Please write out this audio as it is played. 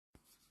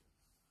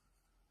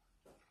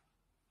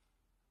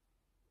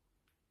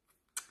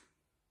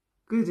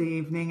Good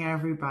evening,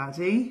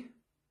 everybody.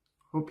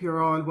 Hope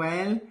you're all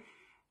well.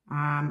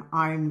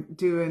 I'm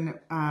doing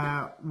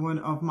one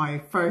of my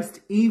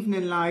first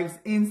evening lives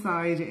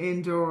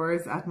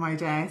indoors at my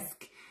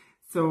desk.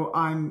 So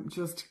I'm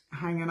just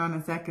hanging on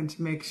a second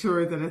to make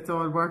sure that it's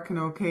all working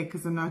okay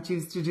because I'm not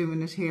used to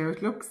doing it here.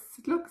 It looks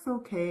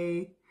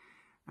okay.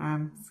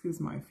 Excuse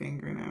my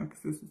finger now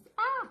because this is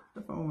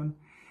the phone.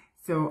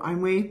 So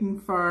I'm waiting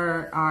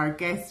for our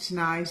guest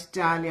tonight,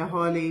 Dalia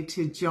Holly,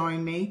 to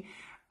join me.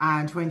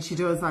 And when she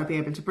does, I'll be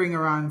able to bring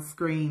her on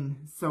screen.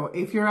 So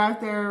if you're out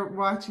there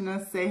watching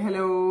us, say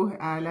hello.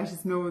 Let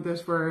us know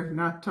that we're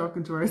not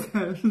talking to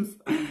ourselves.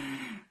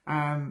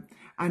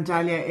 And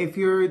Dalia, if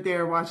you're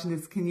there watching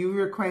this, can you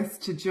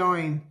request to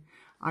join?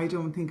 I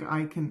don't think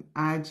I can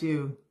add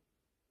you.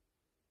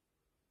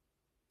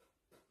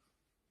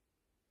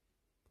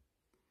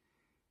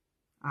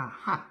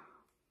 Aha.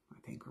 I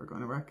think we're going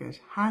to work it.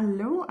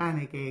 Hello,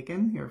 Anna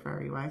Gagan. You're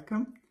very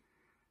welcome.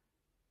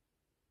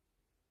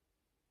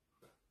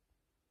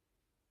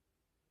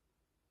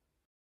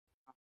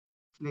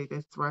 Hopefully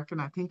this is working.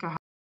 I think I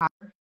have.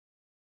 It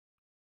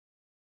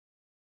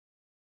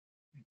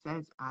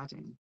says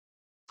adding.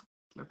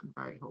 Looking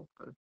very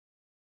hopeful.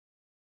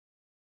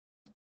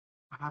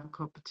 I have a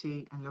cup of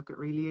tea and look, it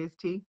really is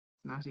tea.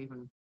 It's not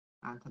even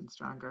anything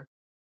stronger.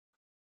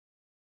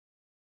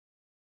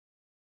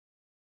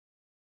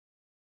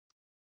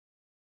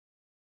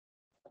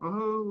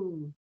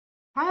 Oh,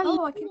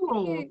 Oh, I can hear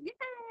hello. you.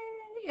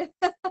 Yay!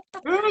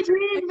 Good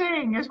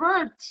evening. It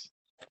worked.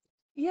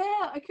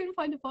 Yeah, I couldn't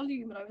find a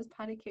volume and I was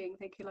panicking,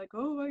 thinking like,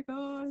 oh my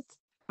God.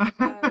 I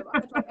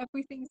had like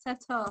everything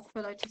set up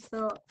and I just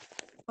thought,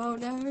 oh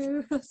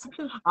no,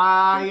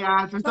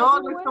 Yeah, there's not gonna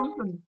always work.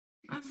 something.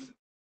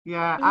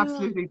 Yeah, Oh,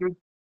 absolutely.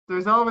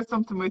 There's always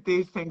something with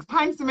these things.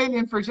 Thanks a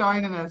million for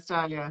joining us,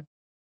 Dalia.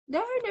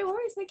 no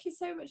worries. Thank you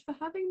so much for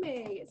having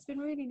me. It's been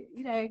really,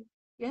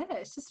 yeah,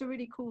 it's just a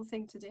really cool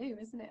thing to do,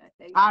 isn't it? I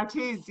think. It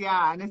is,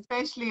 yeah, and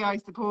especially I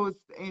suppose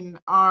in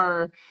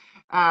our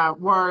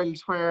world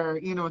where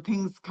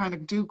things kind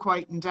of do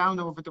quieten down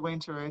over the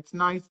winter. It's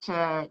nice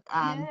to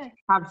Yeah,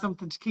 have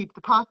something to keep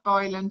the pot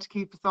boiling, to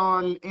keep us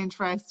all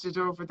interested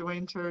over the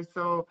winter.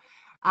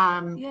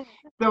 Um, yeah,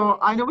 so definitely.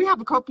 I know we have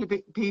a couple of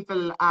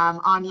people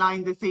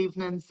online this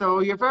evening. So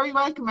you're very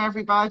welcome,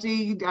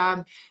 everybody.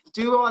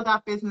 Do all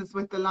that business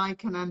with the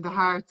liking and the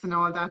hearts and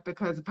all that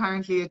because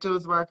apparently it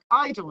does work.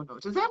 I don't know.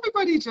 Does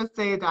everybody just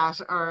say that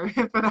or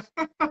but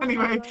That's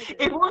anyway, what I do.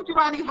 it won't do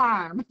any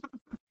harm.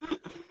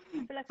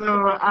 I feel like I So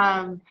do.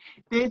 Yeah.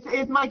 this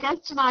is my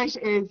guest tonight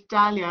is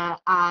Dalia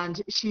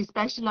and she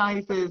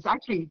specializes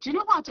actually, do you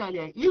know what,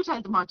 Dalia? You tell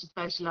them what you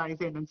specialize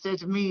in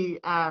instead of me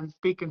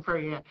speaking for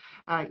you.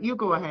 You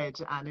go ahead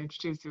and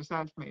introduce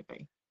yourself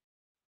maybe.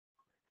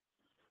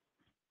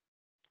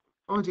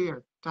 Oh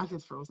dear,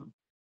 Dalia's frozen.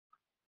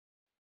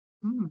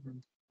 Hmm.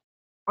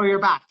 Oh, you're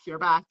back. You're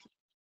back.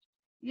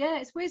 Yeah,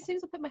 it's weird. As soon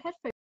as I put my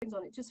headphones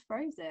on, it just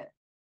froze it.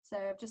 So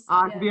I've just,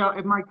 yeah,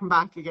 It might come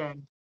back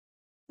again.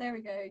 there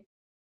we go.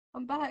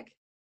 I'm back.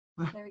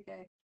 There we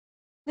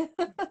go.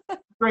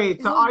 Great.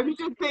 As So long I as was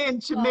it's just saying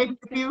to fine, make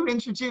it's good. you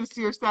introduce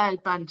yourself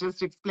and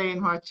just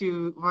explain what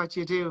you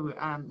do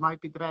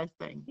might be the best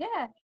thing.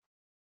 Yeah,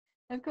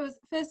 of course.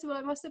 First of all,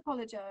 I must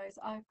apologise.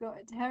 I've got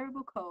a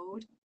terrible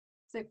cold,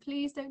 so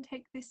please don't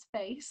take this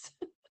face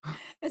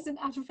as an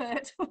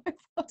advert for my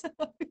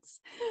products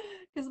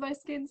because my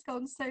skin's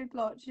gone so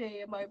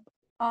blotchy and my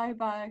eye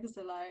bags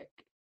are like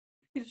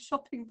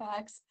shopping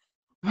bags.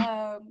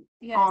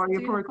 Yes, Oh, I you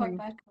do poor have quite thing.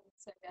 bad cold,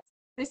 so yes,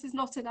 this is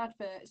not an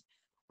advert.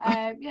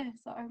 Yeah,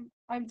 so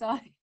I'm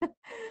Dali.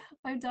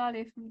 I'm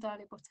Dalia from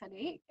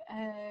Daliabotanique.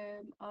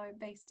 I'm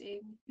based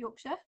in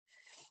Yorkshire,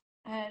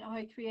 and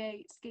I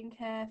create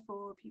skincare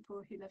for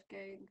people who love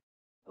going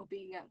or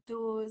being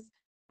outdoors,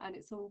 and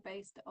it's all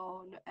based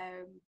on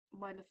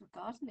my love of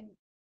gardening.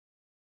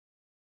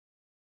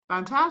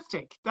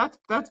 Fantastic.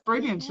 That's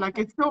brilliant. Yeah, Like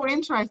it's so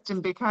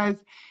interesting because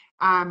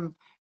um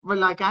well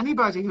like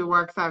anybody who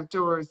works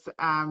outdoors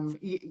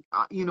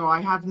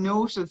I have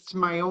noticed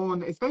my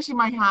own, especially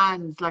my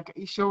hands, like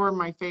sure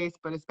my face,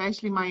 but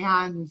especially my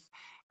hands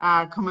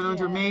coming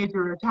under yeah,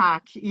 major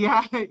attack.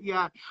 Yeah,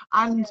 yeah.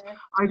 And yeah,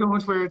 I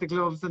don't wear the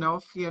gloves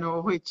enough,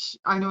 which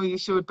I know you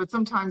should, but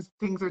sometimes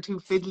things are too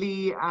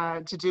fiddly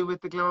to do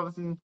with the gloves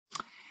and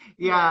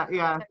yeah, yeah,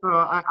 yeah. So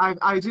totally.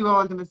 I do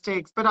all the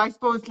mistakes, but I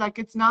suppose like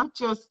it's not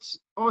just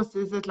us,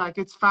 is it? Like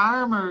it's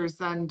farmers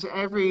and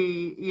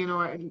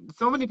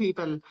so many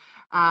people,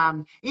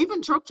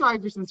 even truck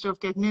drivers and stuff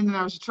getting in and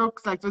out of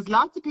trucks. Like there's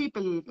lots of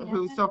people Yeah,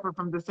 who suffer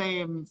from the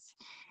same,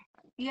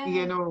 you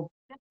yeah, know.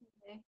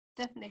 definitely,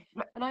 definitely.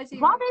 And What I is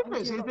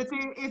do it? a Is lot.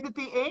 it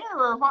the air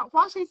or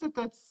what is it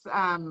that's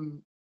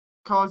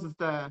causes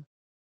the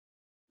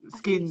I think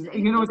skin,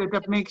 it's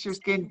that makes your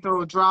skin conditions.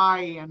 so dry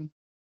and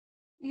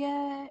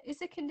Yeah,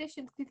 it's a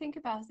condition. If you think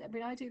about it, I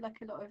mean, I do like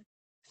a lot of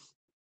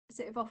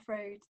sort of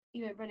off-road,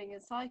 running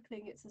and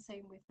cycling. It's the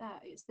same with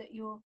that. It's that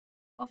you're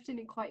often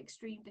in quite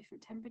extreme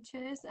different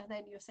temperatures, and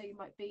then you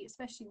might be,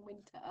 especially in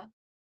winter,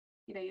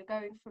 you're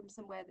going from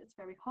somewhere that's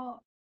very hot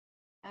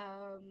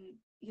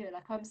You know,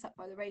 like I'm sat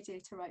by the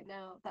radiator right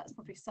now, that's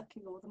probably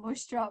sucking all the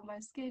moisture out of my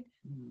skin.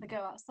 I go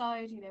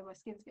outside, you know, my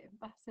skin's getting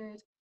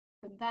battered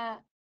from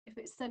that. If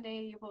it's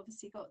sunny, you've got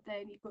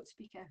to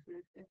be careful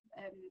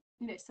of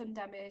you know, sun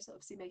damage,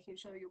 obviously making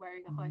sure you're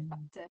wearing a high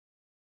factor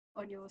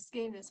on your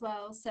skin as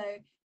well. So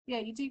yeah,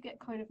 you do get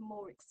kind of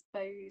more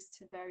exposed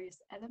to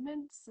various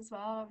elements as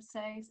well, I would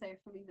say. So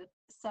from either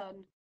the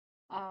sun,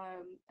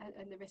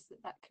 and the risk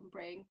that that can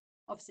bring.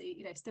 Obviously,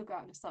 you know, still go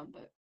out in the sun,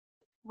 but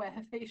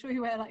make sure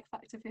you wear like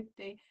factor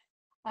 50.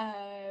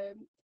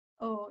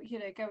 Or, you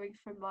know, going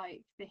from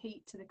like the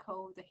heat to the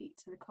cold,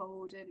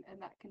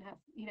 and that can have,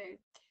 you know,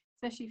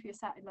 especially if you're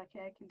sat in like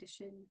air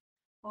conditioned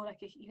or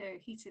like a, you know,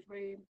 heated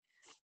room,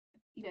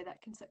 you know,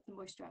 that can suck the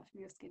moisture out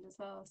from your skin as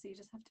well. So you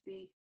just have to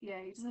be,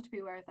 yeah, you just have to be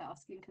aware of that. Our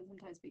skin can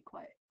sometimes be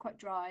quite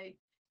dry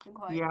and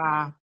quite, you know,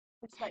 Yeah.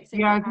 it's like say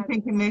Yeah, your I was hands.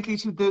 thinking lately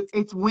too,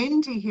 it's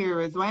windy here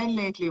as well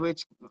lately,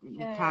 which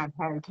Yeah. can't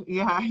help.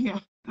 Yeah, yeah,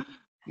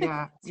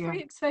 yeah, It's yeah.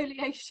 free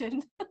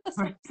exfoliation.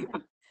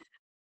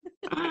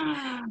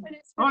 When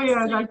it's Oh when it's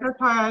yeah, like that's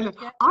how I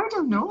look. yeah. I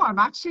don't know. I'm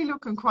actually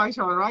looking quite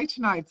all right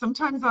tonight.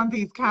 Sometimes on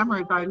these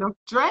cameras I look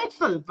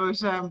dreadful,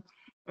 but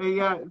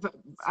yeah.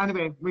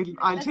 Anyway,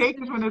 I'll Better take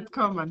than it you when it's should.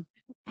 coming.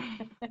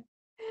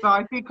 So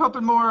I see a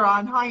couple more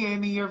on. Hi,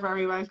 Amy. You're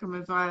very welcome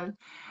as well.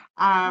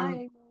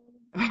 Um,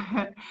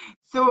 Hi.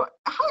 so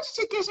how did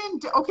you get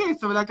into? Okay,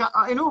 so like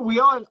I know we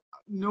all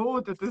know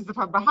that this is the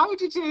problem, but how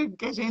did you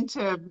get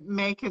into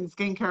making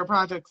skincare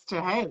products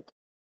to help?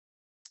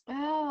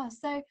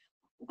 So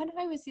when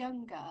I was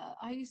younger,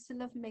 I used to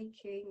love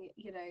making,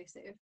 you know,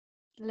 sort of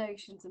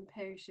lotions and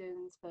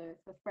potions for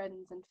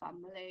friends and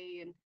family,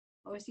 and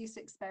I always used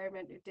to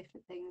experiment with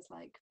different things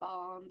like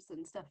balms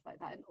and stuff like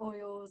that, and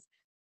oils.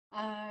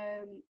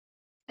 Um,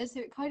 and so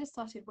it kind of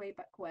started way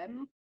back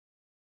when.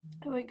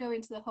 I won't go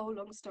into the whole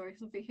long story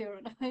because we'll be here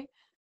all night.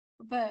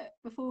 But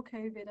before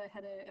COVID, I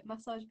had a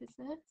massage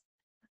business,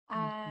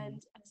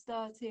 and I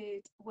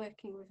started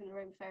working with an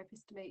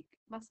aromatherapist to make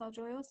massage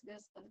oils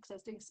because I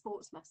was doing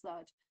sports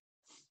massage,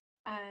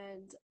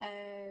 and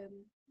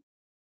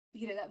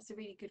you know, that was a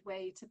really good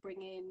way to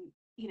bring in,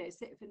 you know,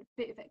 sort of a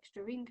bit of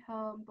extra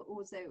income, but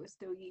also it was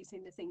still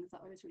using the things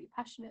that I was really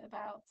passionate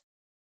about.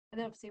 And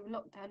then obviously when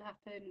lockdown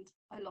happened,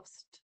 I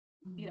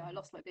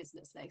lost my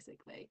business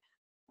basically.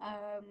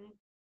 Um,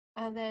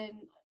 and then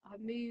I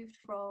moved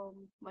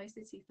from my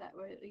city flat,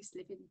 where I used to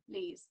live in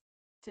Leeds,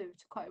 to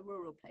quite a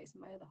rural place,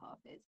 and my other half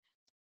is.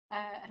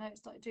 And I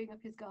started doing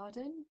up his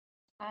garden,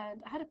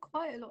 and I had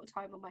quite a lot of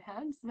time on my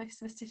hands.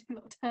 Most of us did in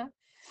lockdown,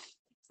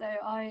 so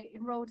I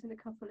enrolled in a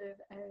couple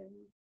of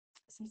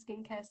some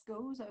skincare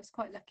schools. I was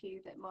quite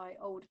lucky that my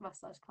old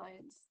massage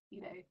clients,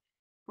 you know,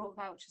 brought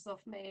vouchers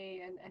off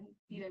me, and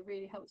you know,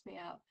 really helped me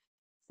out.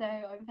 So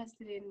I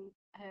invested in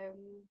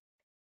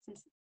some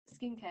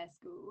skincare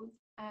schools,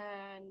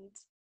 and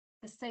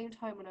the same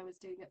time when I was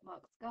doing at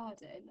Mark's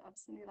Garden, I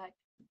was suddenly like,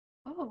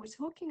 oh, we're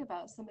talking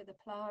about some of the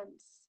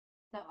plants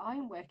that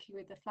I'm working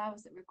with, the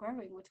flowers that we're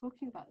growing. We're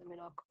talking about them in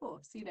our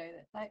course, you know,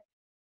 that like,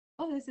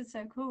 oh, this is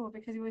so cool,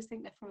 because you always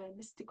think they're from a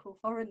mystical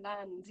foreign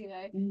land, you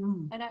know,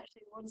 Mm. and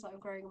actually the ones that I'm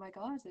growing in my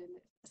garden.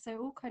 So it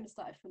all kind of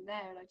started from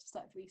there, and I just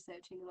started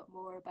researching a lot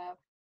more about,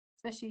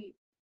 especially,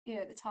 you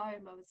know, at the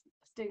time I was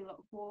doing a lot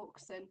of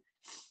walks and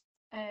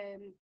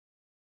um,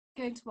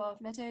 going to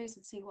wild meadows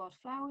and seeing wild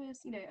flowers,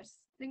 you know,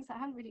 things that I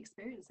hadn't really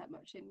experienced that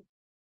much in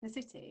the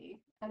city.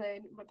 And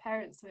then my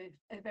parents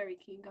are very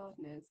keen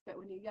gardeners, but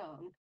when you're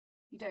young,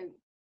 you don't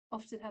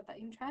often have that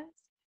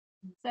interest.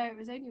 So it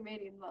was only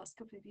really in the last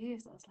couple of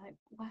years that I was like,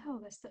 wow,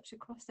 there's such a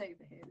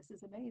crossover here. This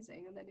is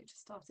amazing. And then it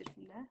just started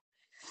from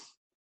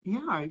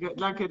Yeah,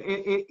 like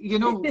you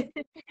know,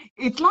 there.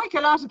 it's like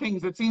a lot of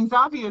things. It seems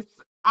obvious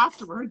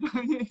afterward,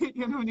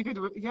 you know, when you get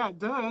to, yeah,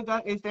 duh,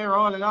 that is there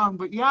all along.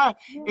 But yeah,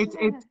 Yeah.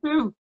 it's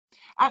true.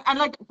 And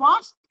like,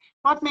 what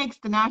makes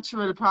the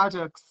natural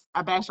products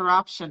a better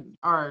option?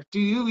 Or do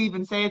you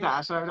even say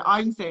that? Or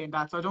I'm saying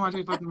that, so I don't want to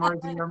be putting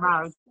words in your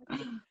mouth.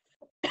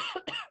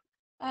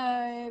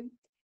 um,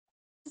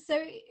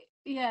 so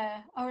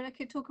yeah, I mean, I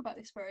could talk about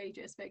this for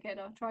ages, but again,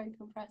 I'll try and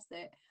compress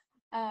it.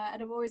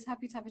 And I'm always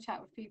happy to have a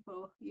chat with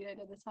people, you know,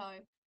 another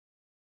time.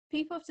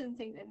 People often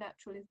think that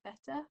natural is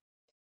better,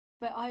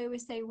 but I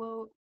always say,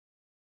 well,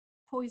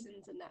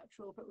 poisons are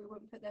natural, but we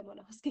wouldn't put them on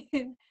our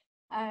skin.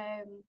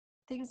 Um,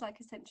 Things like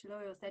essential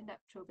oils, they're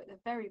natural, but they're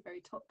very,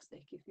 very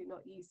toxic if you're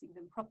not using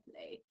them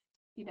properly.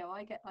 You know,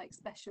 I get like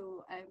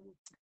special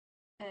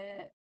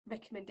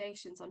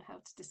recommendations on how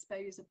to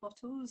dispose of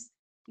bottles.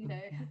 You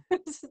know,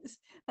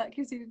 that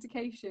gives you an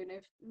indication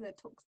if they're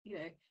toxic. You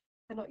know,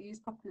 they're not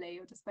used properly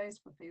or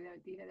disposed properly.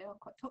 You know, they are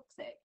quite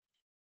toxic.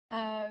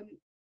 Um,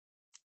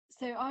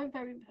 so I'm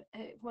very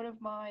one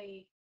of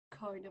my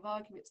kind of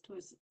arguments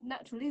towards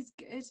natural is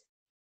good,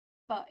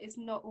 but it's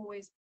not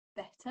always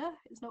better.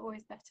 It's not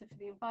always better for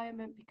the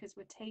environment, because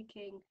we're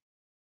taking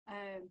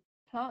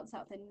plants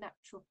out of their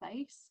natural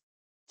place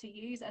to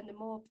use, and the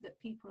more that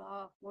people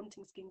are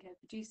wanting skincare,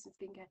 producing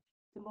skincare,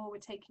 the more we're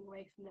taking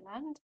away from the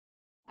land.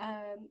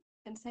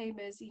 And same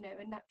as, you know,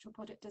 a natural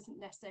product doesn't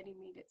necessarily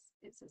mean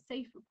it's a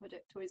safer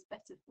product or is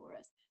better for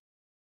us.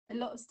 A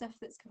lot of stuff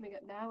that's coming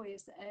up now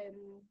is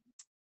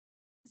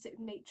sort of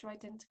nature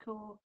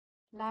identical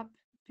lab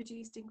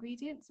produced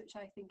ingredients, which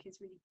I think is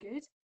really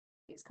good.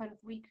 It's kind of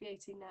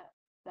recreating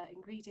that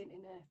ingredient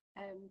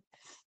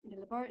in a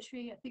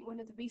laboratory. I think one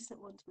of the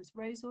recent ones was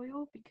rose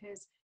oil,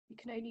 because you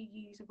can only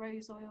use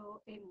rose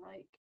oil in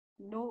like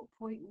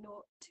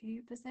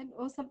 0.02%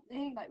 or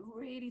something, like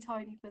really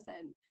tiny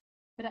percent.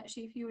 But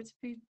actually, if you were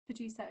to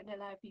produce that in a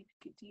lab, you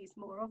could use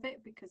more of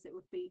it because it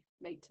would be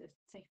made to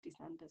safety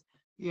standards.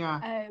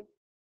 Yeah.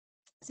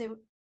 So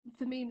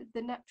for me,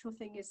 the natural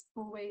thing is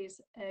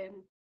always,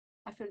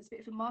 I feel it's a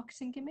bit of a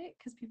marketing gimmick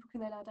because people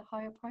can then add a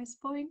higher price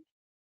point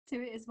to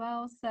it as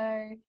well.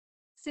 So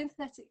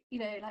synthetic, you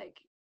know, like,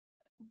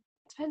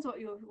 depends what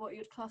your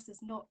class is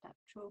not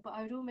natural, but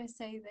I would almost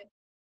say that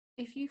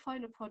if you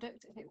find a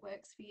product and it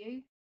works for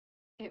you,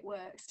 it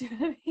works. Do you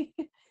know what I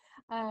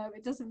mean?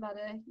 It doesn't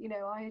matter, you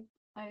know, I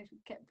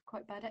get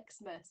quite bad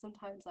eczema.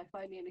 Sometimes I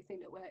find the only thing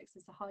that works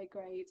is a high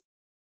grade,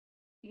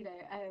 you know,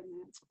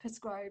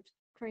 prescribed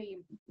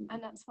cream,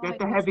 and that's Get fine.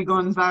 the It's heavy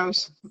guns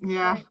out.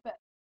 Yeah. right, but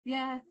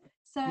yeah,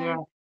 so Yeah.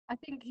 I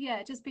think,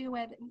 yeah, just be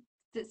aware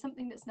that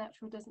something that's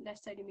natural doesn't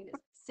necessarily mean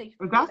it's safer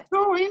Well, or that's better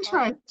so for the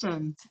environment.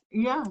 interesting.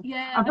 Yeah.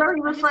 Yeah, And very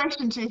I listen.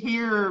 refreshing to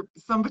hear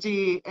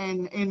somebody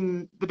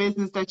in the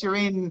business that you're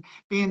in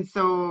being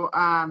so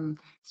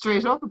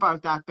straight up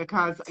about that,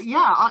 because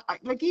yeah,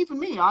 like even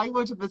me, I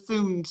would have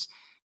assumed,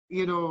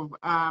 you know,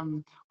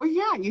 well,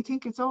 yeah, you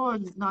think it's all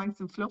nice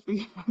and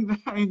fluffy,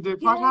 and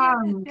what Yeah,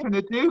 harm can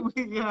it do?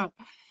 Yeah.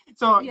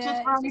 So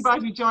just yeah, for it's just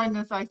anybody joining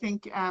us, I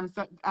think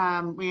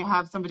we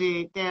have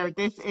somebody there.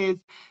 This is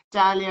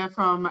Dalia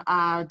from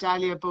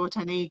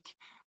Daliabotanique,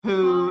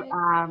 who hi.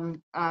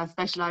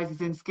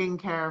 specializes in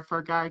skincare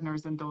for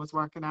gardeners and those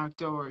working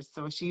outdoors.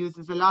 So she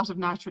uses a lot of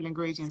natural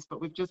ingredients,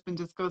 but we've just been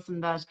discussing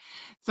that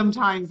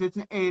sometimes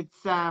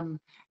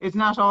it's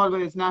not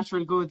always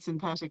natural good,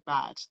 synthetic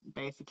bad,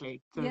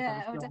 basically. So Yeah,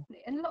 there's oh,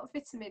 definitely, and a lot of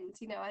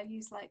vitamins. You know, I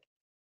use like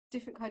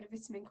different kind of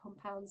vitamin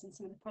compounds in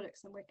some of the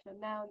products I'm working on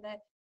now, and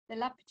they're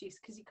lab produced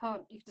because you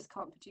just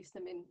can't produce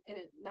them in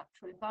a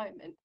natural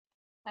environment.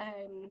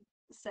 Um,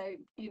 so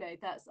you know,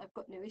 that's, I've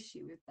got no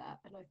issue with that,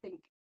 and I think,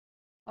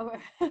 oh,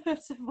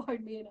 to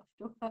wind me in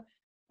after.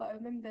 But I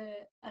remember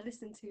I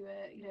listened to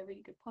a, you know,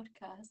 really good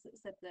podcast that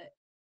said that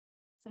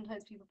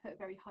sometimes people put a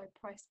very high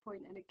price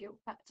point and a guilt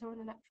factor on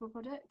a natural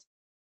product.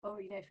 Or,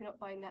 you know, if you're not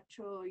buying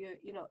natural, you're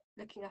not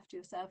looking after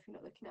yourself, you're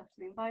not looking after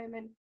the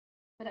environment.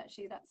 But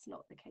actually, that's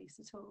not the case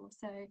at all.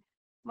 So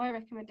my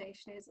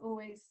recommendation is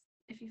always,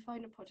 if you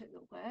find a product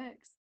that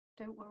works,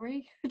 don't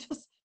worry.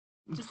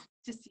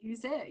 just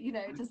use it. You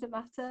know, it doesn't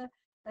matter.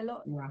 A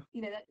lot, yeah.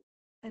 you know, that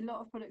a lot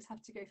of products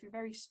have to go through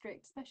very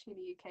strict, especially in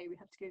the UK, we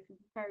have to go through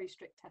very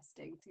strict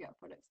testing to get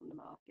products on the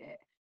market.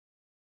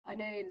 I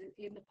know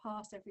in the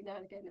past, every now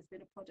and again, there's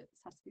been a product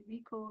that has to be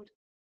recalled,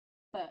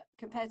 but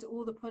compared to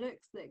all the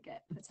products that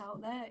get put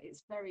out there,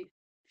 it's very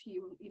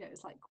few. You know,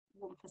 it's like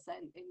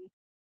 1% in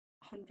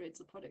hundreds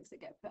of products that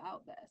get put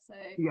out there. So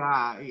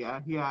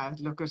Yeah.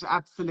 Look, at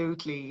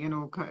absolutely, you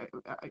know,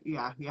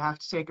 yeah, you have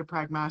to take a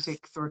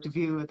pragmatic sort of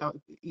view of that.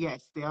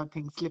 Yes, the odd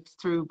thing slips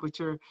through, but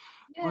you're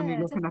only yeah,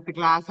 looking at the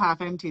glass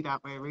half empty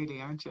that way,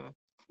 really, aren't you?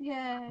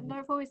 yeah. And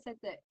I've always said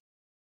that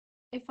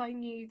if I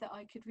knew that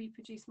I could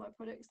reproduce my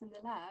products in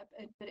the lab,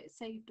 but it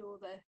saved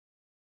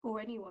or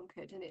anyone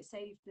could, and it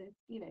saved the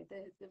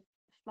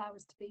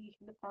flowers to be,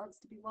 and the plants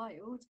to be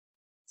wild,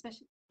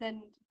 especially,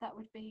 then that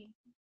would be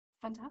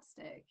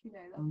fantastic. You know,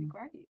 that would be Mm,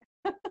 great.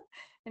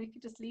 And you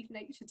could just leave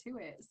nature to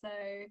it. So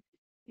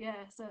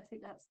yeah, so I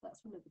think that's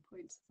one of the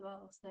points as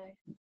well. So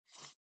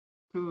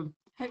cool.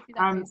 hopefully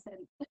that Um, makes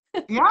sense.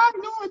 Yeah,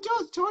 no, it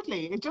does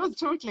totally. It does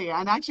totally.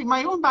 And actually,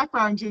 my own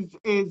background is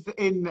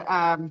in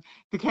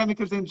the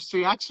chemicals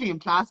industry, actually in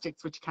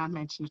plastics, which you can't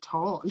mention at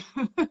all.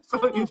 So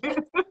Oh, so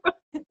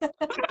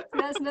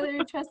that's another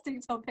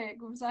interesting topic,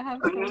 because I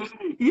have some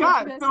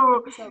yeah, controversial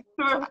so views on.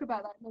 so Talk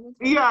about that another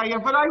time. yeah,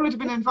 but I would have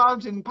been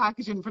involved in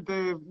packaging for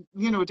the,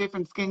 you know,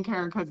 different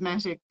skincare and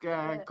cosmetic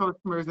Yeah,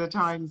 customers at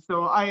times.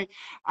 So I'd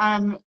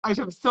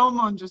have some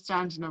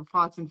understanding of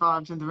what's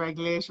involved in the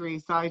regulatory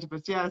side of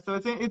it. Yeah,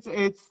 so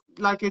it's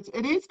like it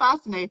is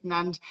fascinating,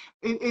 and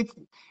it's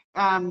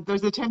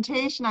there's a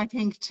temptation, I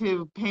think,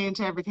 to paint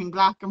everything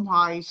black and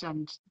white,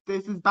 and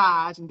this is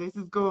bad and this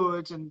is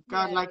good, and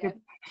God, yeah, like yeah.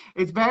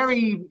 it's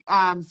very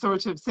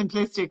sort of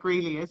simplistic,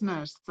 really, isn't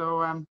it?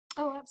 So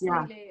Oh,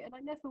 yeah. absolutely. And I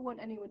never want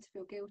anyone to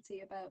feel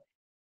guilty about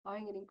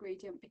buying an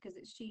ingredient because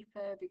it's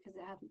cheaper, because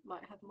it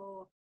might have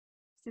more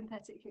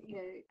synthetic,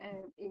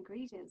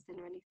 ingredients in,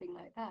 or anything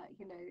like that.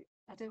 You know,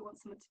 I don't want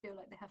someone to feel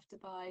like they have to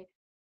buy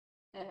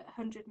a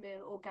 100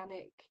 ml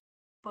organic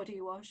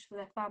body wash for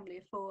their family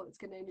of four that's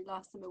going to only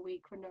last them a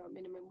week when they're at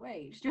minimum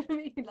wage. Do you know what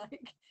I mean?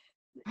 Like,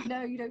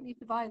 no, you don't need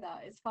to buy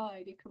that. It's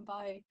fine. You can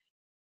buy,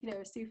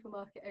 a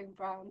supermarket owned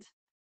brand,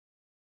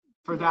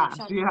 For that,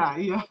 shampoo yeah, or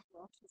yeah. body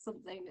wash or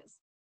something that's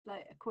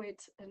like a quid,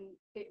 and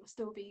it will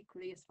still be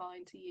equally as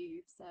fine to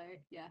use. So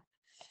yeah.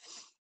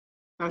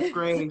 That's So,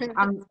 great.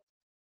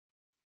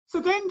 So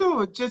then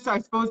though, just I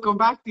suppose going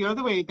back the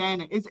other way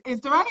then,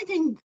 is there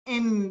anything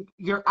in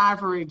your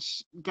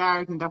average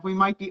garden that we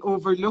might be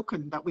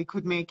overlooking that we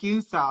could make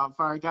use of,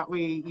 or that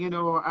we,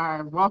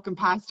 are walking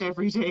past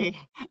every day?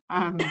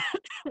 Um,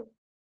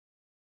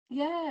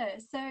 yeah,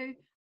 so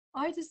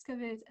I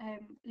discovered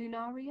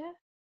Lunaria.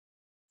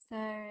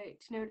 So,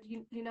 do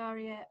you know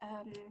Lunaria?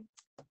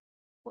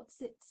 What's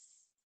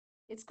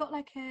it's got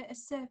like a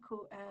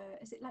circle.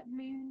 Is it like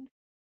moon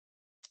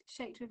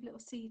shaped with little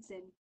seeds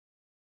in?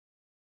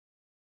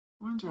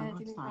 wonder The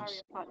what's that?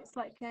 Lunaria plant. It's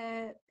like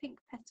pink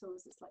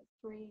petals. It's like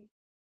three,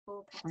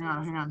 four Hang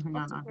on, petals. hang on, hang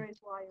on. Often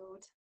grows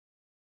wild.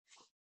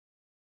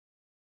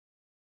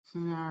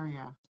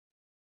 Lunaria,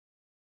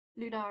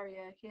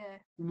 Lunaria, yeah.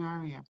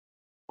 Lunaria.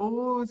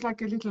 Oh, it's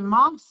like a little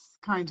moss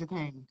kind of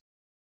thing.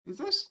 Is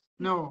it?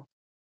 No.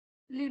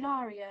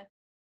 Lunaria.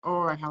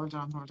 Oh, right, hold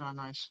on,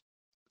 right.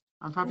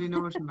 I'll probably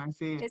know it when I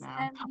see it It's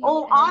now.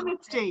 Oh, Luna.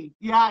 honesty.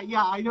 Yeah,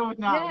 yeah, I know it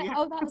now. Yeah, Yeah.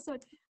 oh, that's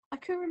what I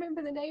couldn't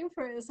remember the name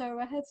for it, so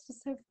my head's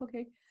just so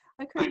foggy.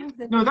 I couldn't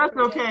remember the No, name that's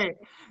for it. Yeah, okay.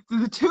 So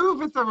the two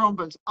of us are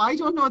rumbled. I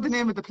don't know the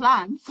name of the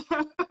plants.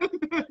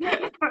 yeah,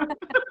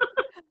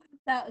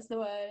 that's the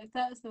word.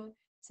 That's the word.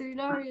 So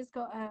Lunaria's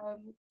got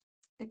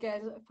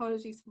again,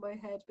 apologies for my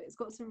head, but it's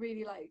got some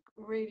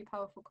really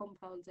powerful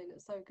compounds in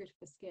it. So good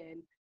for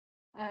skin.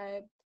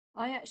 Um,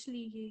 I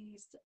actually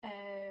used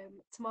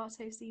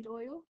tomato seed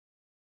oil.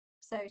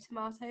 So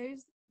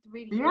tomatoes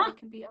really good. Yeah, They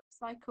can be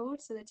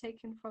upcycled, so they're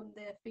taken from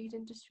the food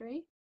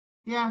industry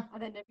yeah.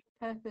 and then they're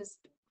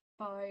repurposed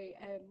by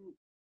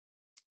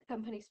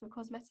companies for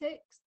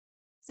cosmetics.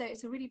 So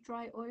it's a really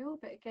dry oil,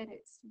 but again,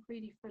 it's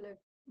really full of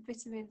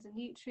vitamins and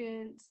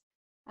nutrients.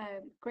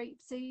 Grape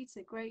seeds,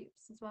 so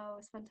grapes as well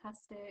is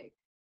fantastic.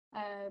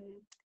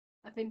 Um,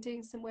 I've been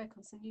doing some work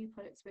on some new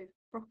products with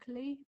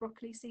broccoli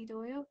seed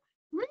oil,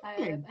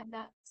 Really? and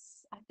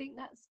I think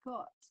that's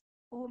got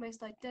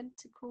almost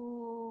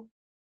identical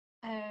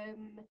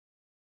um,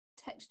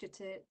 texture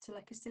to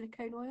like a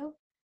silicone oil.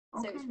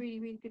 So it's Okay.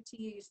 really good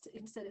to use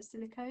instead of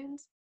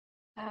silicones.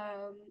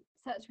 So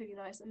that's really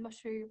nice, and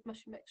mushroom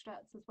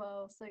extracts as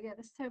well. So yeah,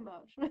 there's so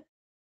much.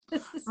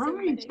 There's so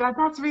Right. many.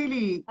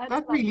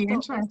 That's To like really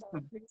stop myself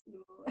interesting. mixing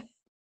them all.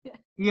 Yeah.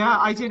 Yeah,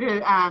 I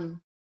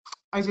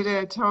did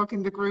a talk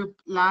in the group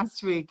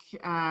last week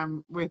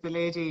with a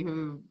lady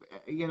who,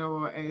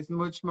 is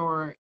much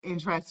more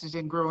interested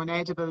in growing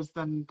edibles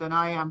than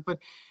I am. But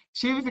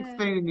she was Yeah.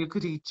 explaining you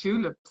could eat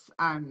tulips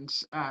and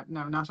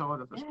no, not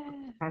all of it, but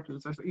Yeah.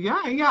 petals.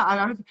 Yeah, yeah. And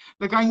I was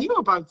like, I knew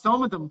about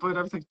some of them, but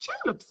I was like,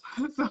 tulips.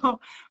 So,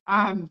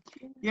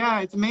 Yeah.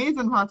 yeah, it's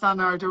amazing what's on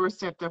our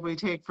doorstep that we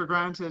take for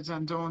granted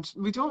and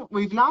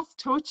we've lost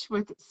touch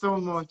with so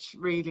much,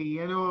 really,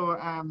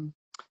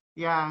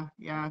 yeah,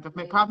 yeah. That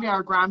Definitely. probably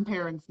our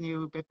grandparents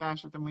knew a bit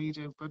better than we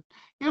do. But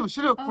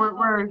sure, look, Oh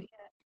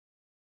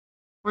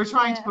we're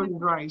trying yeah. to put it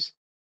right.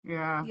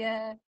 Yeah,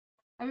 Yeah.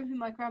 I remember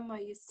my grandma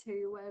used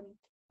to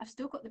I've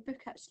still got the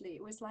book actually.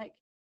 It was like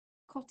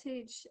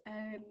cottage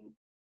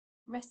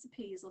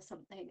recipes or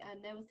something,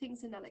 and there were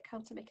things in there like how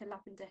to make a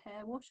lavender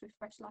hair wash with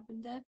fresh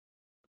lavender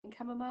and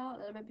chamomile.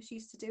 And I remember she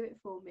used to do it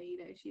for me.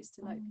 She used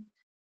to like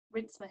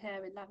rinse my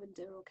hair in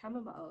lavender or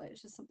chamomile. It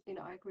was just something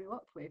that I grew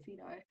up with.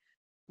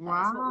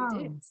 That's what we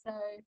did. wow. So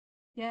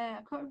yeah,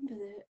 I can't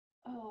remember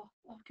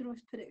I could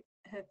always put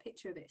her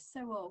picture of it. It's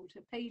so old,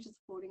 her page is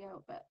falling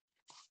out, but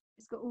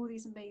it's got all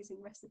these amazing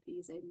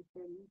recipes in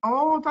from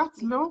Oh,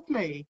 that's me.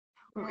 lovely.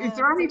 Is Yeah,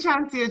 there so any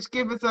chance you'd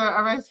give us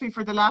a recipe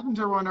for the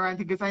lavender one or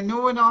anything? Because I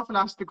know an awful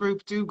lot of the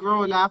group do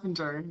grow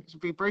lavender. It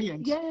would be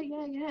brilliant.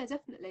 yeah,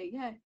 definitely,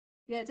 yeah,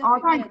 Oh,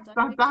 definitely. Yeah,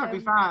 thanks. That'd be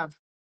fab.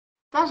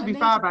 That'd I be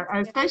made fab, a and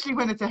video. especially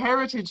when it's a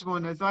heritage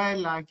one as well.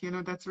 Like,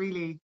 that's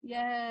really,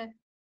 Yeah,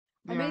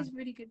 I yeah, made a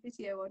really good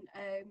video on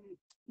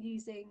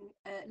using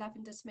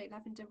lavender to make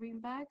lavender room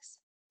bags.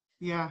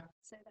 yeah.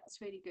 So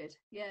that's really good.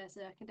 Yeah,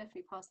 so I can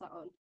definitely pass that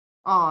on.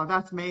 Oh,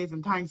 that's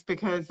amazing. Thanks.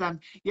 Because yeah,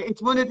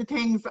 it's one of the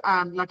things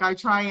like I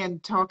try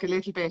and talk a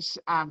little bit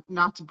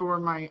not to bore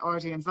my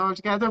audience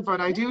altogether,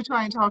 but I Yeah, do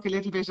try and talk a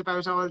little bit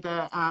about all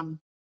the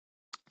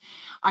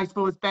I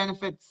suppose,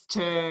 benefits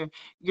to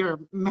your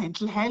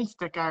mental health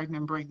that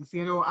gardening brings,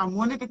 And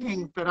one of the yeah,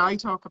 things that I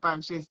talk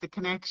about is the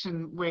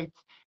connection with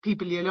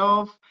people you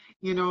love,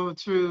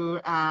 through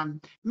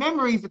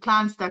memories of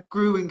plants that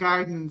grew in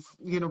gardens,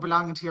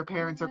 belonging to your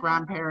parents or yeah.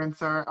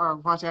 grandparents or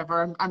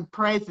whatever, and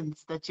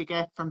presents that you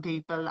get from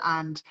people.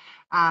 And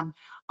I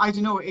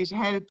don't know, it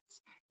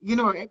helps.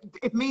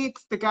 It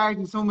makes the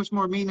garden so much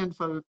more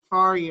meaningful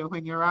for you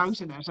when you're out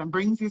in it and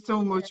brings you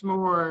so Yeah, much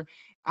more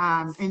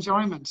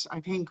enjoyment, I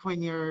think,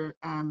 when you're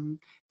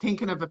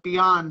thinking of it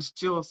beyond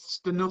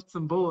just the nuts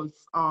and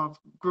bolts of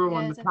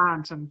growing yeah, the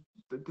plant and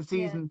the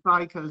yeah. season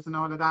cycles and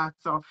all of that.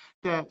 So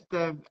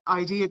the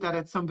idea that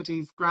it's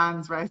somebody's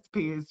grand's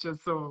recipe is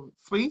just so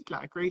sweet,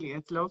 like really,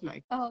 it's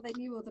lovely. Oh, they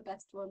knew all the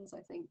best ones,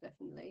 I think,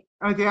 definitely.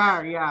 Oh, they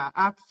are, yeah,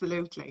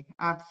 absolutely,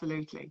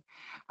 absolutely.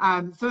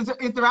 So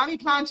is there any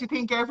plant you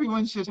think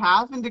everyone should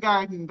have in the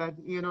garden that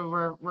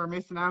we're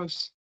missing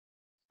out?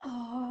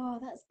 Oh,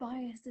 that's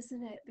biased,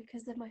 isn't it?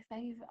 Because they're my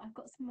favorite. I've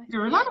got some of my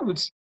You're favorite.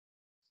 allowed.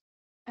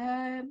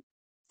 Um,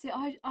 See,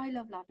 I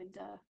love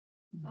lavender.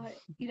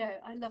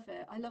 I love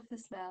it. I love the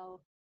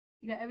smell.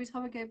 Every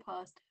time I go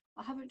past,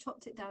 I haven't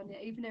chopped it down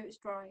yet, even though it's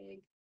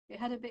drying. It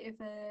had a bit of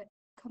a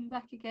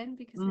comeback again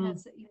because we had Mm.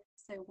 so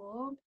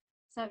warm.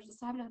 So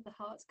I haven't had the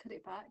heart to cut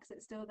it back, so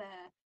it's still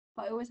there.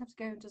 But I always have to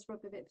go and just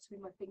rub a bit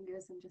between my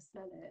fingers and just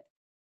smell it.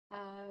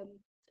 Um,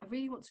 I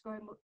really want to grow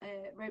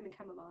Roman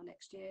chamomile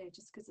next year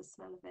just because of the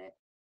smell of it.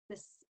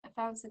 I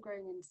found some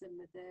growing in some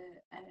of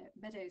the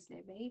meadows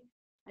near me,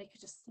 and you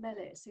could just smell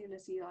it as soon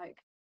as you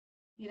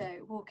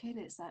walk in.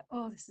 It's like,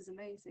 oh, this is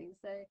amazing.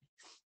 So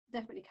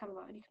definitely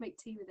chamomile, and you can make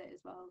tea with it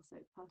as well, so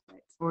it's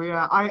perfect. Oh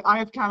yeah, I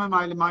have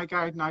chamomile in my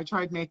garden. I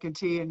tried making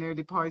tea and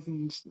nearly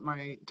poisoned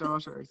my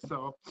daughter.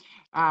 So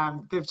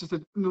they've just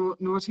said,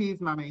 no teas,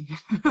 mummy.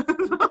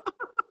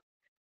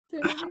 Don't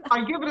do that.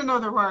 I give it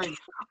another whirl.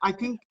 I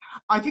think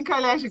I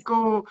let it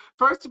go.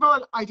 First of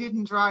all, I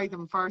didn't dry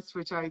them first,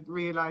 which I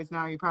realise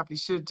now you probably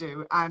should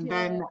do. And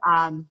then Yeah.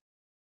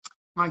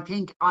 I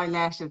think I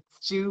let it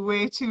stew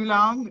way too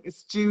long.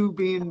 Stew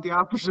being the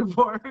operative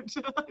word.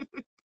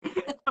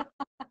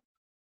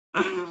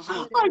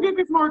 What it I'll be a was.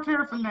 bit more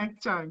careful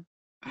next time.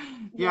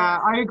 Yeah, Yeah.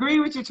 I agree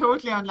with you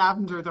totally on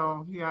lavender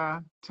though.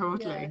 Yeah,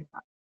 Yeah. totally.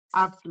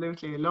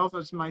 Absolutely. Love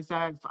it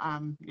myself.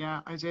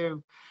 Yeah, I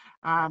do.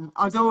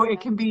 Just the Although it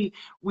smell. can be,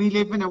 we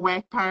live in a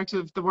wet part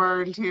of the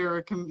world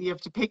here. You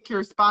have to pick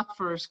your spot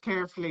for it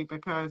carefully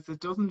because it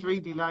doesn't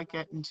really like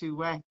getting too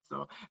wet.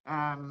 So,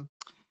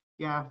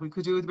 yeah, we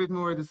could do with a bit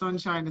more of the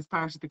sunshine as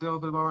part of the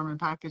global warming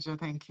package, I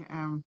think,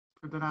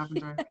 for the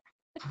lavender.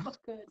 Oh,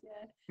 good.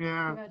 Yeah. Can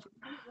Yeah. you imagine?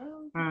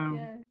 Well, Um,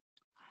 yeah.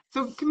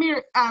 so come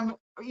here,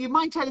 you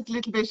might tell us a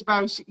little bit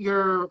about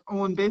your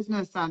own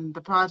business and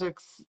the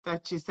products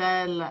that you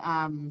sell,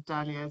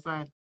 Dalia, as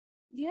well.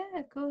 Yeah,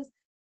 of course.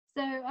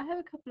 So I have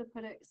a couple of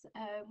products.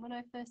 When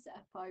I first set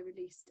up, I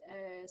released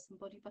some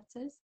body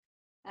butters.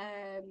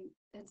 And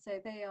so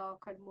they are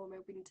kind of more my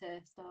winter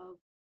style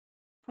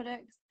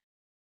products.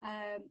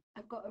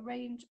 I've got a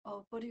range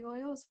of body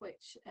oils,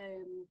 which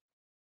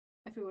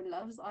everyone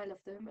loves. I love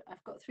them.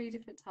 I've got three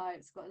different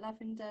types. I've got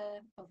lavender,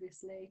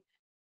 obviously,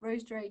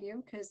 rose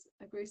geranium, because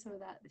I grew some of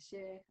that this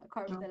year. I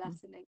can't remember the Lovely.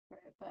 Latin name for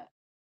it, but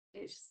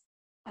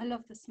I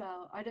love the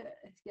smell. I don't,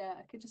 yeah,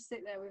 I could just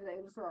sit there with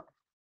it as well.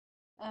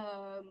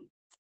 Um,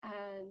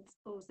 and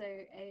also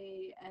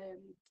a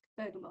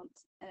bergamot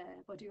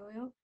body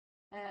oil.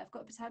 I've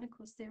got a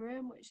botanical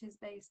serum, which is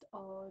based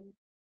on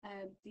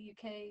the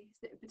UK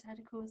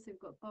botanicals. So we've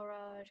got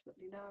borage, we've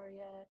got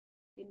lunaria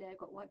in there,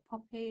 got white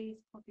poppies.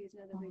 Poppy is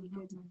another Oh, really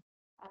good lovely.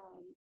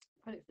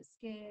 product for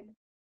skin.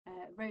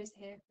 Rose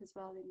hip as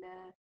well in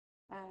there.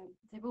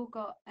 They've all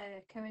got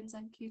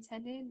coenzyme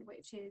Q10 in,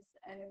 which is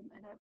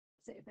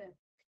sort of a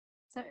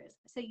so I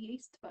say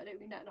yeast, but I don't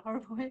mean that in a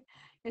horrible way.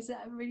 It's a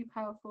really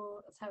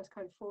powerful. That's how it's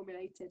kind of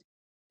formulated,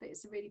 but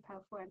it's a really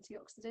powerful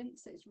antioxidant.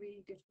 So it's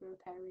really good for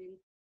repairing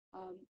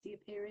the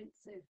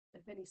appearance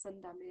of any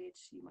sun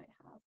damage you might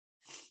have.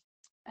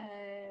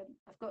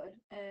 I've got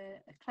a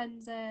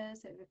cleanser,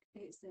 so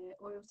it's a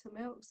oil to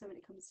milk. So when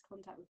it comes to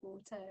contact with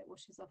water, it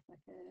washes off like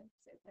a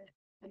sort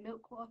of a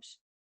milk wash.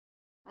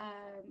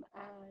 And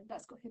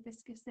that's got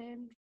hibiscus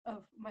in.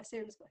 Oh, my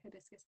serum's got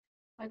hibiscus.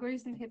 I grew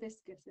some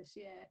hibiscus this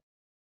year.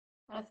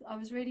 I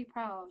was really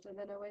proud, and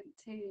then I went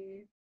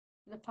to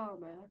La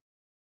Palma,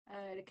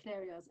 the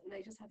Canary Islands, and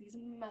they just had these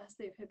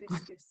massive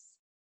hibiscus.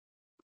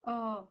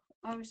 Oh,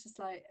 I was just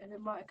like, and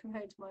then I come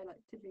home to my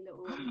like tiddly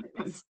little one like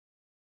this.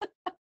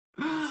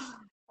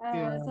 So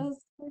Yeah. I was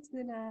putting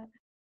in there.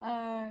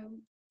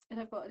 And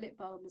I've got a lip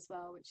balm as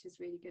well, which is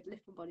really good.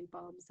 Lip and body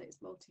balm, so it's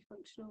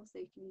multifunctional, so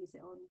you can use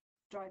it on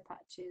dry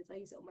patches. I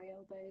use it on my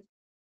elbows.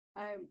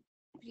 I've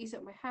used it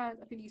on my hands.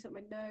 I've been using it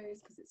on my nose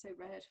because it's so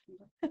red from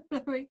the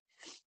blowing.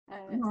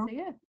 Oh, So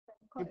yeah,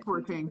 you quite a poor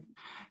few thing. different.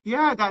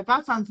 Yeah,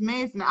 that sounds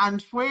amazing.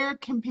 And where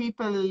can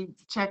people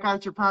check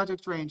out your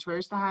product range?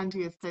 Where's the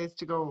handiest place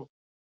to go?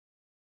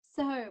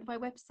 So my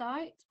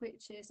website,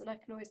 which is, and I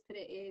can always put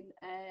it in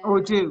Oh,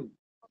 do.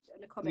 pop it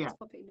in the comments, Yeah.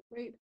 pop it in the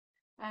group.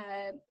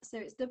 So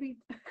it's W.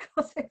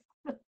 God,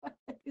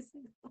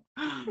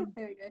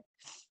 there we go.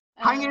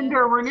 Hang in Uh,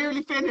 there, we're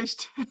nearly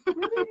finished.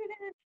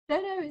 no,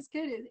 no, it's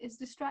good. It's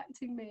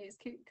distracting me. It's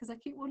cute because I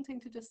keep wanting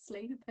to just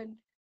sleep, and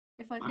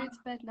if I go to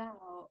bed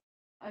now,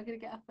 I'm gonna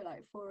get up at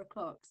like 4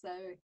 o'clock. So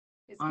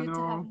it's I good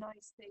to have know.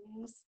 nice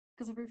things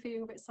because I've been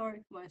feeling a bit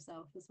sorry for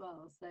myself as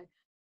well. So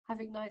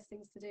having nice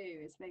things to do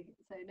is making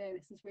so no,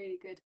 this is really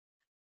good.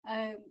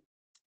 Um,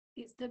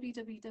 it's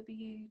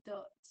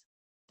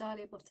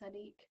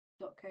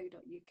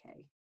www.daliabotanique.co.uk,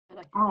 and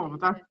I can put it Oh, in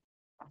the that's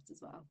chat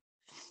as well.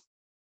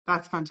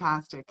 that's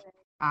fantastic.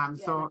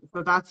 Yeah, So that's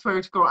so that's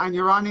where to go. And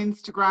you're on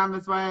Instagram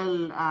as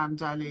well,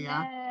 Dalia.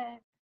 Yeah? yeah,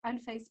 and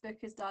Facebook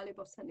is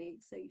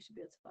Daliabotanique, so you should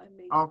be able to find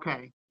me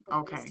Okay, on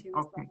those okay, two as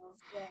okay. well.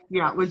 Yeah,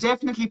 Yeah, we'll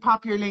definitely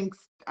pop your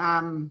links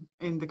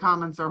in the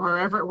comments or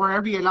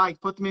wherever you like.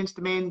 Put them into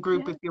the main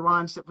group yeah, if you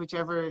want,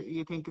 whichever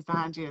you think is the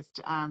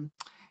handiest.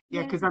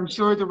 Yeah, Yeah, because I'm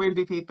sure there definitely. will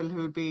be people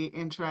who would be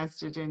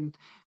interested in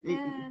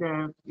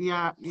Yeah.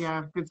 yeah,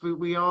 because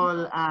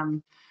Yeah.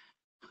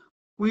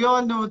 we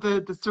all know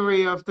the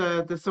story of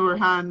the sore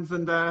hands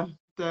and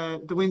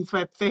the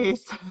windswept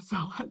face. So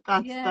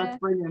that's Yeah.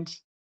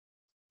 brilliant.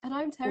 And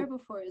I'm Oh, terrible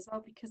for it as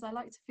well because I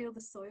like to feel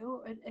the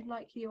soil and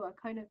like you, I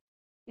kind of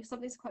if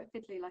something's quite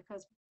fiddly, like I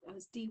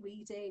was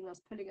de-weeding, I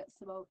was pulling up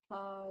some old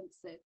plants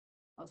and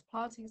I was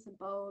planting some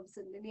bulbs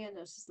and in the end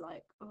I was just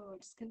like, oh, I'm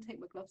just gonna take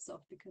my gloves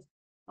off because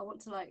I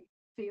want to like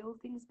feel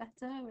things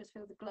better, whereas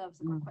feel the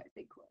gloves, I've got mm. quite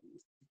thick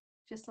ones.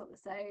 Just not the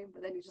same,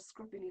 but then you're just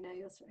scrubbing your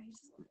nails for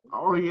ages.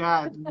 Oh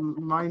yeah,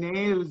 my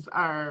nails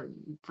are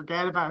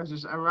forget about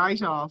it, a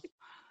write off.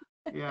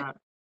 Yeah,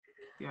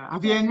 yeah.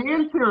 Have So you a yeah,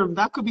 nail serum?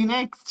 That could be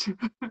next.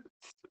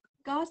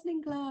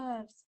 gardening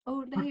gloves.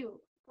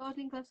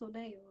 Gardening gloves or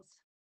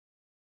nails.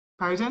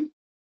 Pardon?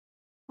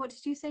 What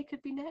did you say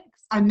could be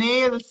next? A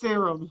nail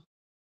serum.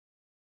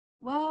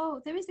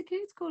 Well, there is a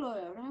cuticle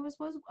oil, and I was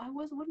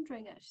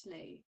wondering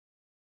actually.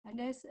 I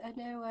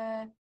know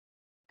a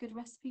good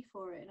recipe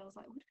for it, and I was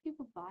like, would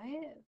people buy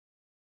it?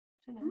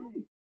 I don't know.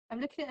 I'm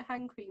looking at a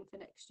hand cream for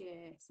next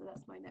year, so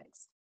that's my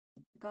next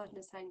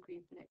gardener's hand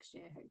cream for next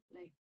year,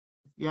 hopefully.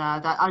 Yeah,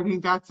 that I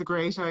think that's a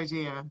great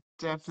idea.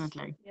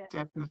 Definitely, Yeah,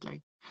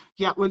 definitely.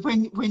 Yeah, well,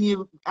 when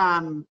you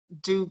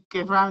do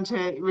get around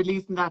to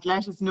releasing that,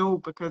 let us know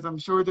because I'm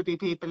sure there'll be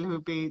people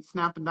who'll be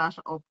snapping that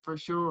up for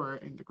sure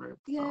in the group.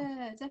 So,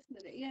 yeah,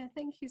 definitely. Yeah,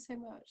 thank you so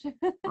much.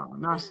 oh,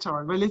 not at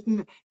all. Well,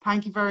 listen,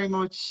 thank you very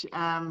much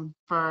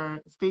for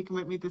speaking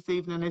with me this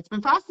evening. It's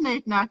been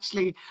fascinating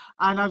actually,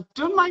 and I've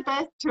done my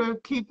Yeah, best to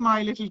keep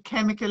my little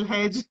chemical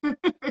head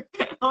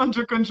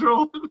under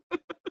control.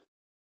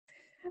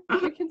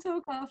 we can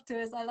talk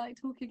afterwards. I like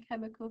talking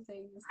chemical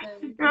things, so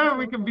we can Yeah,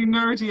 we talk can be after.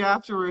 nerdy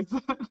afterwards.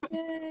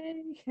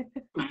 Yay!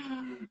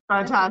 Definitely,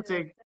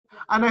 Fantastic.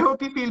 And I definitely.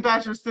 hope you feel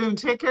better soon.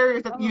 Take care of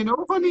yourself. Oh, You me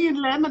know, honey too. and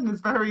lemon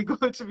is very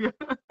good to you.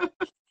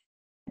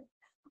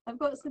 I've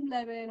got some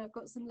lemon, I've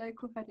got some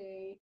local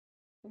honey.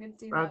 I'm going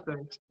to do that. That's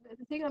it.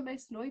 The thing I'm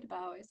most annoyed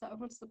about is that I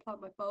wanted to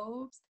plant my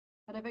bulbs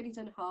and I've only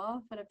done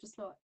half and I've just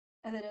not.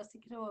 And then I was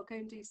thinking, oh, I'll go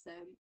and do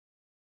some.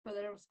 But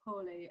then I was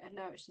poorly and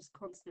now it's just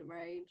constant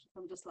rain.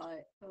 I'm just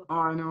like, oh, Oh,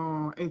 I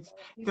know. It's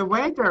I need the to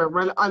get on with weather. it.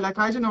 Well, I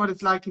don't know what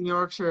it's like in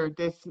Yorkshire.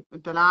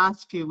 The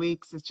last few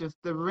weeks, it's just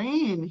the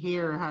rain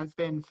here has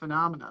been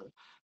phenomenal.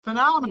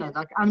 Phenomenal. Yeah.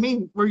 Like, I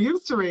mean, we're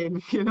used to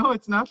rain,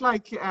 it's not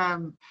like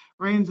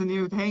rain's a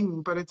new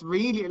thing, but it's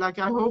really like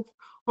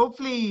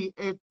hopefully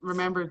it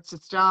remembers to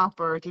stop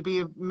or it'll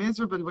be a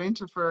miserable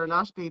winter for a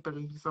lot of people.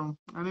 So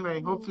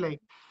anyway, Mm, hopefully.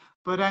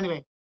 But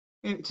anyway,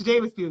 today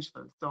was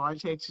beautiful, so I'll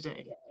take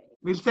today.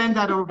 We'll send yeah.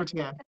 that over to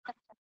you.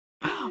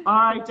 All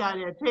right, Lovely.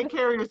 Dalia, take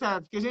care of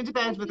yourself. Get into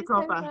bed Thank with a you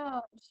so cuppa.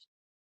 much.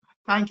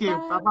 Thank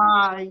you. Bye Bye.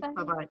 bye.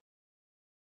 Bye Bye. bye.